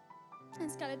Africa,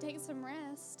 it's got to take some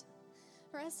rest.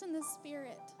 Rest in the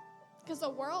Spirit. Because the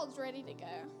world's ready to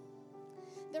go.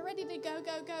 They're ready to go,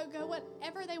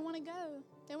 whatever they want to go.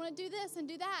 They want to do this and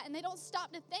do that, and they don't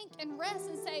stop to think and rest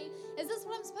and say, is this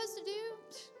what I'm supposed to do?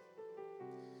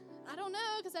 I don't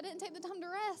know, because I didn't take the time to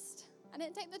rest. I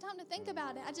didn't take the time to think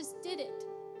about it. I just did it.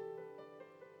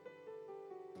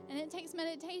 And it takes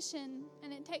meditation,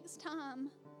 and it takes time.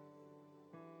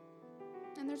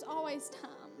 And there's always time.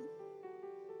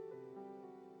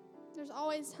 There's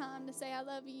always time to say, I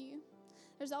love you.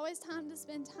 There's always time to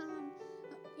spend time,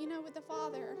 with the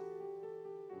Father.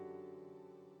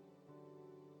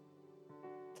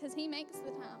 Because he makes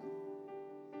the time.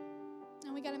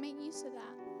 And we got to make use of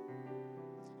that.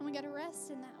 And we got to rest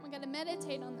in that. We got to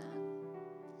meditate on that.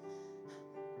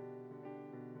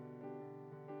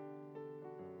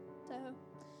 So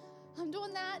I'm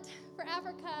doing that for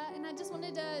Africa, and I just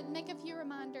wanted to make a few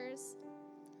reminders.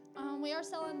 We are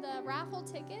selling the raffle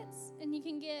tickets, and you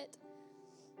can get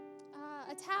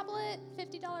a tablet,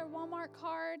 $50 Walmart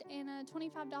card, and a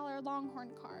 $25 Longhorn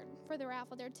card for the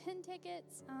raffle. There are 10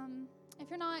 tickets. If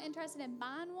you're not interested in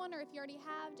buying one, or if you already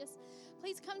have, just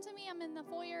please come to me. I'm in the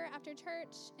foyer after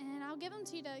church, and I'll give them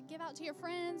to you to give out to your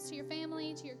friends, to your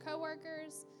family, to your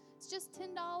coworkers. It's just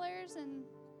 $10, and,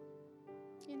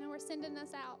 we're sending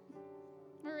us out.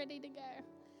 We're ready to go.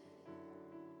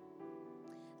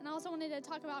 And I also wanted to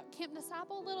talk about Camp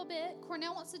Disciple a little bit.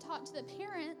 Cornell wants to talk to the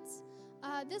parents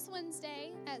this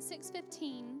Wednesday at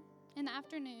 6:15 in the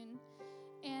afternoon.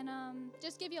 And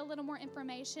just give you a little more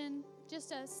information.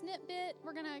 Just a snippet.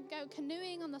 We're going to go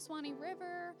canoeing on the Swanee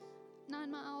River, 9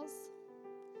 miles.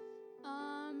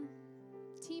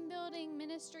 Team building,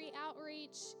 ministry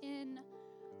outreach in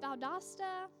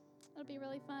Valdosta. It'll be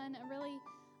really fun. A really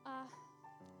a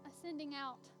sending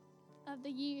out of the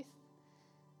youth.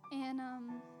 And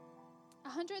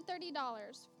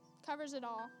 $130 covers it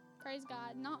all. Praise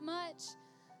God. Not much,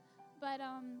 but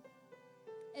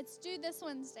it's due this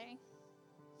Wednesday,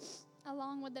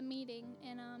 along with the meeting,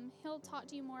 and he'll talk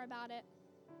to you more about it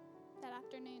that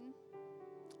afternoon.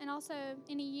 And also,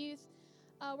 any youth,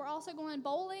 we're also going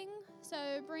bowling,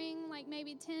 so bring like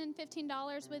maybe $10,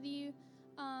 $15 with you,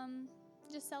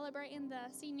 just celebrating the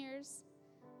seniors.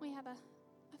 We have a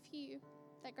few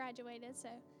that graduated, so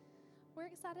we're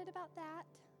excited about that.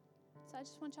 So I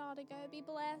just want y'all to go be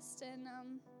blessed and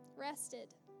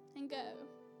rested and go.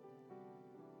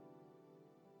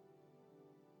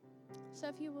 So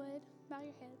if you would, bow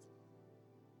your heads.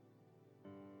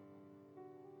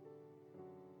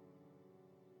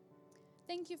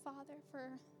 Thank you, Father, for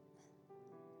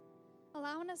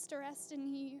allowing us to rest in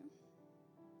you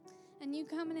and you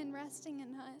coming and resting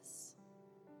in us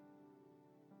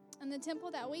and the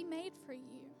temple that we made for you.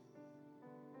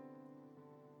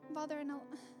 Father, and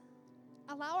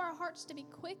allow our hearts to be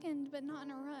quickened but not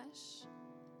in a rush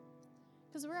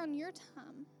because we're on your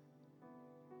time.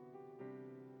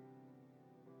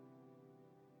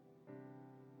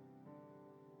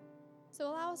 So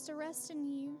allow us to rest in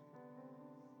you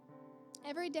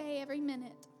every day, every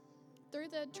minute, through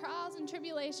the trials and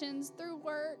tribulations, through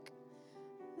work,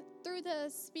 through the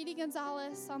Speedy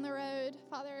Gonzales on the road.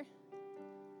 Father,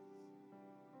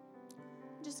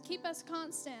 just keep us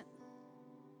constant.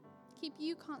 Keep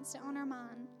you constant on our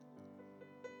mind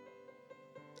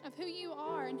of who you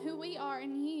are and who we are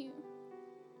in you.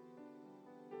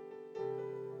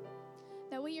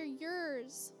 That we are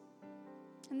yours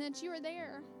and that you are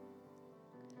there.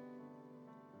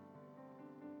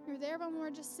 You're there when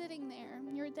we're just sitting there.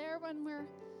 You're there when we're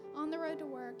on the road to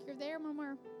work. You're there when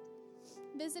we're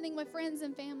visiting with friends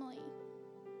and family.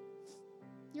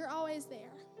 You're always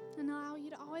there and allow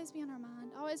you to always be on our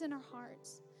mind, always in our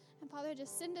hearts. And Father,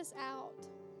 just send us out,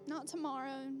 not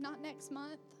tomorrow, not next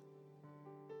month.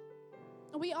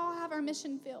 We all have our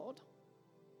mission field.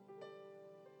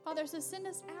 Father, so send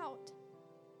us out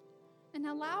and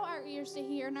allow our ears to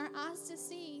hear and our eyes to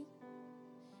see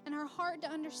and our heart to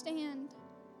understand.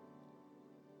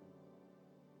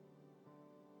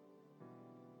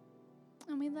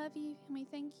 And we love you and we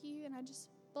thank you. And I just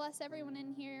bless everyone in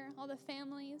here, all the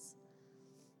families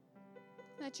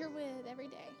that you're with every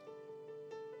day.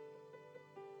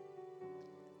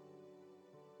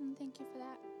 And thank you for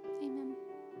that. Amen.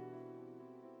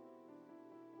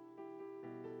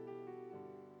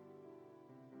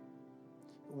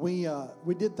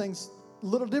 We did things a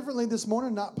little differently this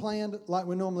morning, not planned like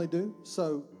we normally do.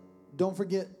 So don't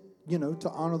forget, to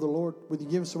honor the Lord with your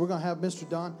giving. So we're going to have Mr.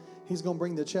 Don. He's going to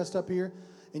bring the chest up here,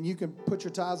 and you can put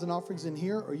your tithes and offerings in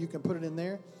here, or you can put it in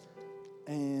there.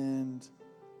 And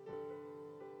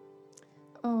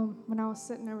when I was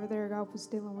sitting over there, God was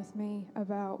dealing with me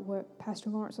about what Pastor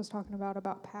Lawrence was talking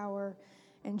about power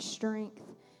and strength,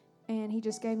 and he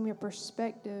just gave me a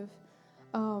perspective.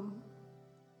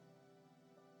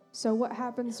 So what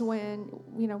happens when,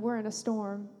 we're in a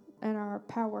storm and our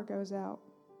power goes out?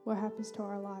 What happens to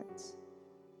our lights?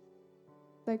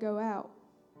 They go out.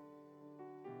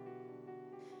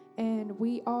 And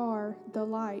we are the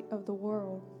light of the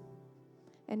world.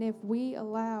 And if we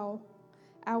allow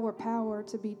our power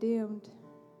to be dimmed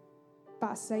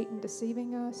by Satan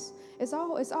deceiving us, it's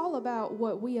all about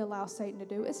what we allow Satan to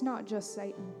do. It's not just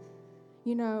Satan.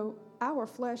 Our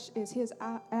flesh is his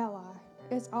ally.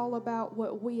 It's all about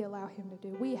what we allow him to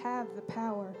do. We have the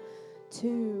power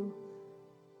to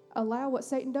allow what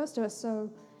Satan does to us. So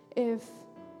if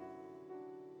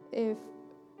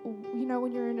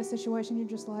when you're in a situation, you're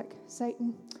just like,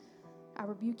 Satan, I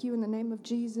rebuke you in the name of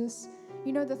Jesus.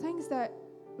 The things that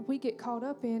we get caught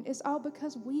up in, it's all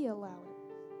because we allow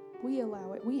it. We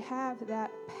allow it. We have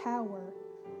that power.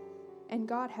 And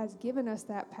God has given us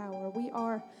that power. We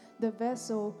are the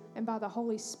vessel, and by the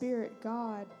Holy Spirit,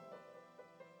 God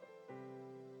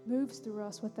moves through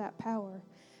us with that power.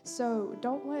 So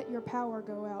don't let your power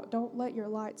go out. Don't let your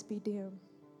lights be dim.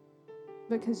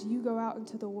 Because you go out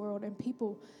into the world and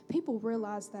people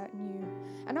realize that in you.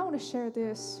 And I want to share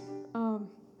this.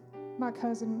 My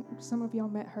cousin, some of y'all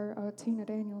met her, Tina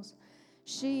Daniels.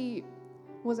 She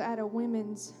was at a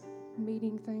women's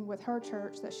meeting thing with her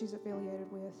church that she's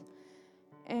affiliated with.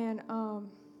 And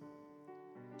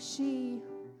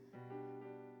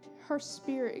her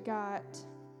spirit got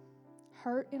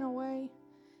hurt in a way,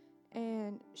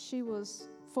 and she was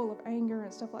full of anger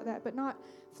and stuff like that, but not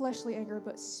fleshly anger,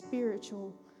 but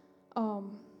spiritual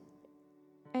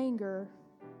anger,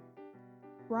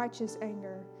 righteous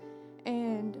anger.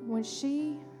 And when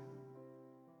she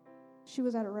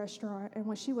was at a restaurant, and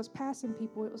when she was passing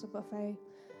people, it was a buffet.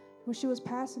 When she was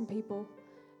passing people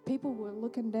were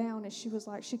looking down, and she was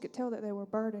like, she could tell that they were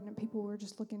burdened, and people were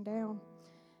just looking down.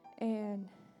 And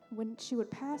when she would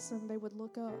pass them, they would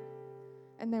look up,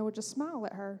 and they would just smile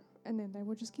at her, and then they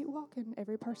would just keep walking,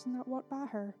 every person that walked by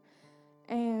her.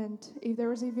 And there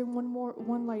was even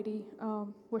one lady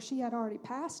where she had already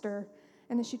passed her,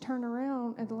 and then she turned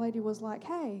around, and the lady was like,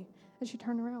 hey. And she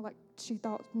turned around like she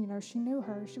thought, she knew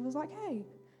her. She was like, hey.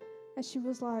 And she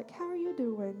was like, how are you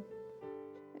doing?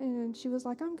 And she was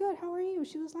like, I'm good. How are you?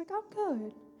 She was like, I'm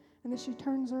good. And then she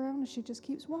turns around and she just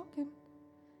keeps walking.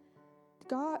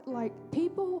 God,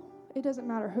 people, It doesn't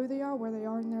matter who they are, where they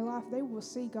are in their life, they will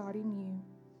see God in you.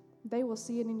 They will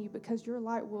see it in you because your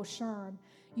light will shine.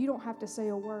 You don't have to say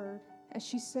a word. And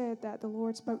she said that the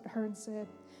Lord spoke to her and said,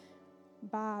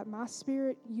 by my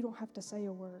spirit, you don't have to say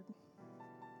a word.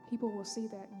 People will see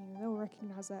that in you. They'll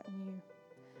recognize that in you.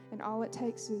 And all it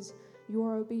takes is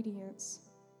your obedience,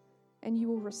 and you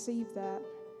will receive that.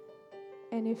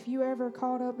 And if you ever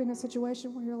caught up in a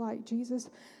situation where you're like, Jesus,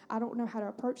 I don't know how to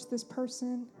approach this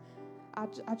person, I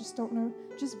just don't know,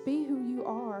 just be who you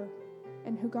are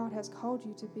and who God has called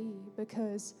you to be,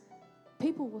 because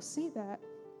people will see that.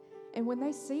 And when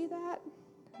they see that,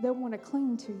 they'll want to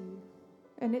cling to you.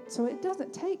 And so it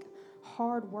doesn't take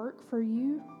hard work for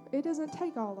you. It doesn't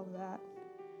take all of that.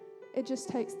 It just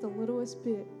takes the littlest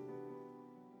bit.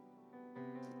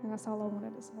 And that's all I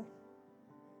wanted to say.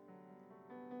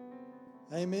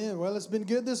 Amen. Well, it's been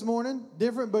good this morning.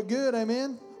 Different but good.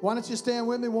 Amen. Why don't you stand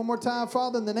with me one more time?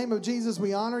 Father, in the name of Jesus,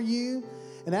 we honor you.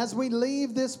 And as we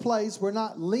leave this place, we're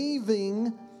not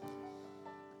leaving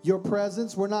your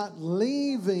presence. We're not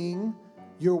leaving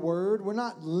your word. We're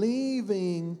not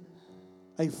leaving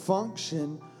a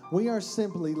function. We are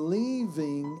simply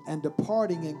leaving and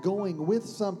departing and going with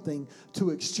something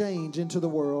to exchange into the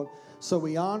world. So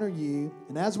we honor you.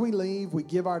 And as we leave, we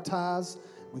give our tithes,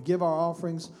 we give our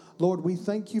offerings. Lord, we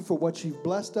thank you for what you've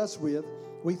blessed us with.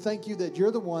 We thank you that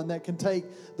you're the one that can take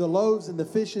the loaves and the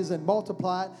fishes and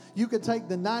multiply it. You can take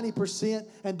the 90%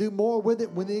 and do more with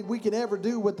it than we could ever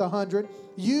do with the 100.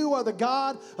 You are the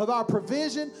God of our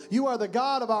provision. You are the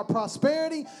God of our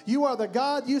prosperity. You are the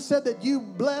God, you said that you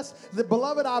blessed, the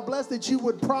beloved, I bless that you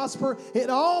would prosper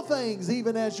in all things,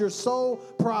 even as your soul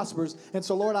prospers. And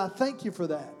so, Lord, I thank you for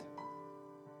that.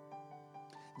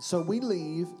 And so we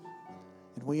leave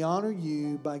and we honor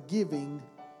you by giving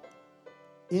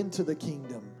into the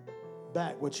kingdom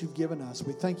back what you've given us.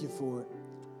 We thank you for it.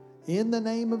 In the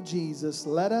name of Jesus,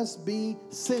 let us be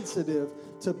sensitive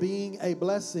to being a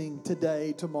blessing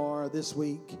today, tomorrow, this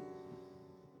week.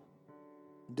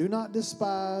 Do not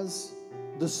despise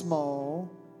the small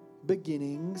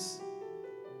beginnings.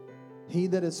 He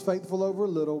that is faithful over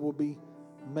little will be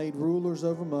made rulers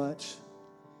over much.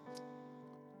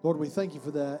 Lord, we thank you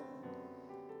for that.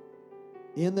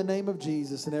 In the name of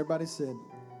Jesus, and everybody said,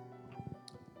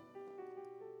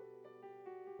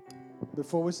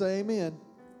 before we say amen,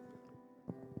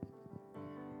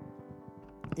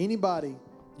 anybody,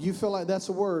 you feel like that's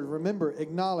a word, remember,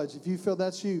 acknowledge. If you feel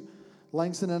that's you,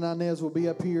 Langston and Inez will be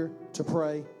up here to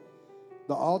pray.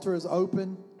 The altar is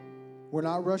open. We're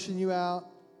not rushing you out.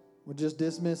 We're just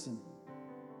dismissing.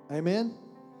 Amen?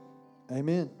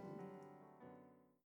 Amen.